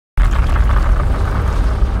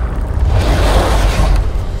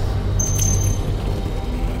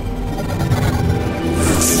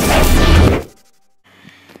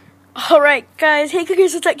Guys, hey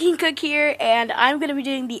cookers, it's King Cook here, and I'm going to be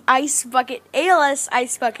doing the ALS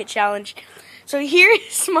ice bucket challenge. So here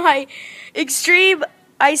is my extreme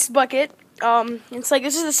ice bucket. This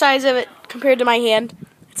is the size of it compared to my hand.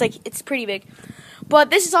 It's pretty big.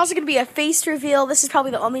 But this is also going to be a face reveal. This is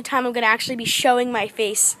probably the only time I'm going to actually be showing my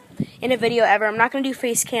face in a video ever. I'm not going to do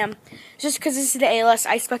face cam, just because this is the ALS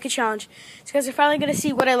ice bucket challenge. So guys are finally going to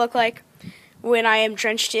see what I look like when I am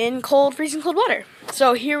drenched in freezing cold water.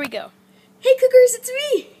 So here we go. Hey cookers, it's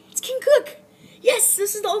me! It's King Cook! Yes,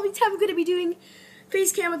 this is the only time I'm going to be doing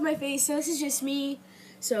face cam with my face, so this is just me.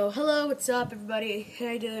 So, hello, what's up everybody? How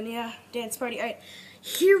you doing? Yeah, dance party. Alright,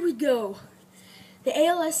 here we go. The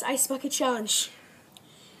ALS Ice Bucket Challenge.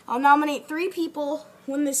 I'll nominate 3 people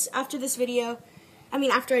after this video.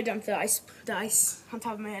 After I dump the ice on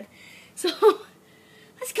top of my head. So,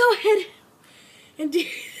 let's go ahead and do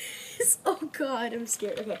this. Oh god, I'm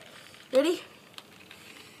scared. Okay, ready?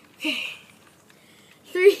 Okay.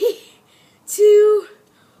 3, 2,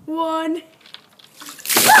 1.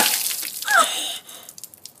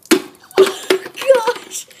 Oh,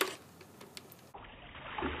 gosh.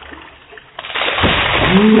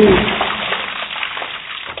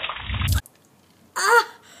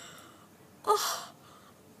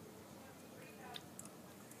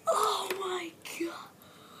 Oh my god.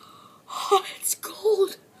 Oh, it's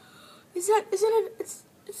cold. Isn't it? It's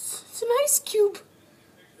an ice cube.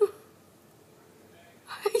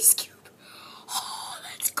 Ice cube. Oh,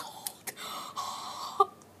 that's cold.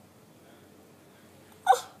 Oh.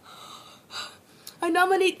 I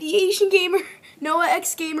nominate the Asian gamer, Noah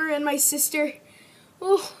X Gamer, and my sister.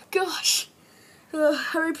 Oh gosh. I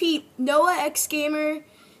repeat, Noah X Gamer,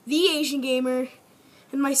 the Asian gamer,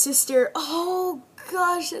 and my sister. Oh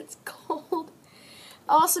gosh, that's cold.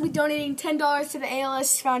 I'll also be donating $10 to the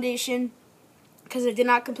ALS Foundation because I did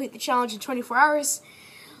not complete the challenge in 24 hours.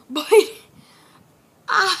 But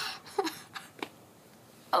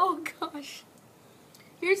oh gosh.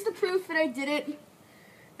 Here's the proof that I did it.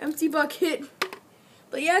 Empty bucket.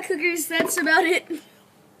 But yeah, cookers, that's about it.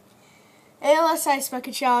 ALS Ice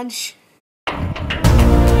Bucket Challenge.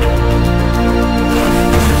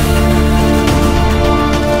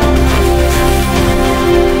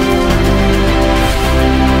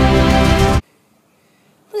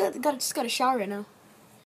 Look, I just got a shower right now.